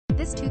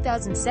This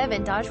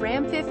 2007 Dodge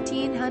Ram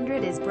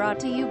 1500 is brought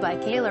to you by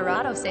Kaler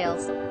Auto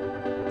Sales.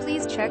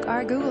 Please check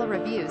our Google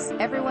reviews.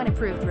 Everyone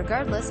approved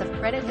regardless of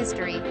credit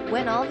history.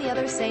 When all the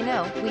others say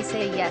no, we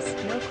say yes.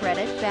 No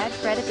credit, bad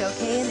credit,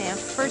 okay, and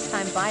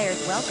first-time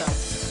buyers welcome.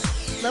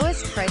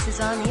 Lowest prices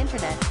on the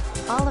internet.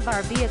 All of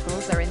our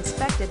vehicles are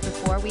inspected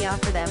before we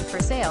offer them for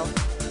sale.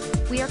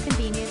 We are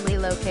conveniently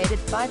located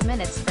 5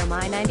 minutes from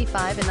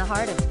I-95 in the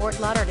heart of Fort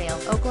Lauderdale,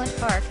 Oakland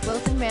Park,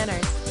 Wilton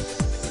Manors.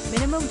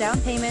 Minimum down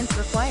payments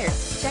required.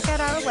 Check out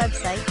our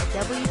website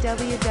at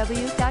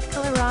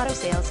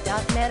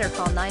www.colorado.sales.net or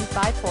call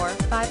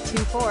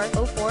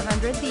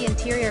 954-524-0400. The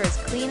interior is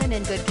clean and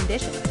in good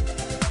condition.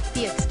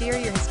 The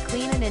exterior is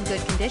clean and in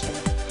good condition.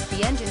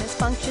 The engine is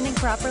functioning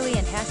properly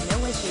and has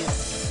no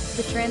issues.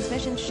 The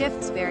transmission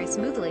shifts very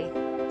smoothly.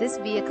 This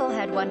vehicle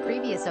had one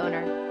previous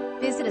owner.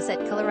 Visit us at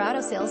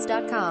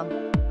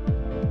coloradosales.com.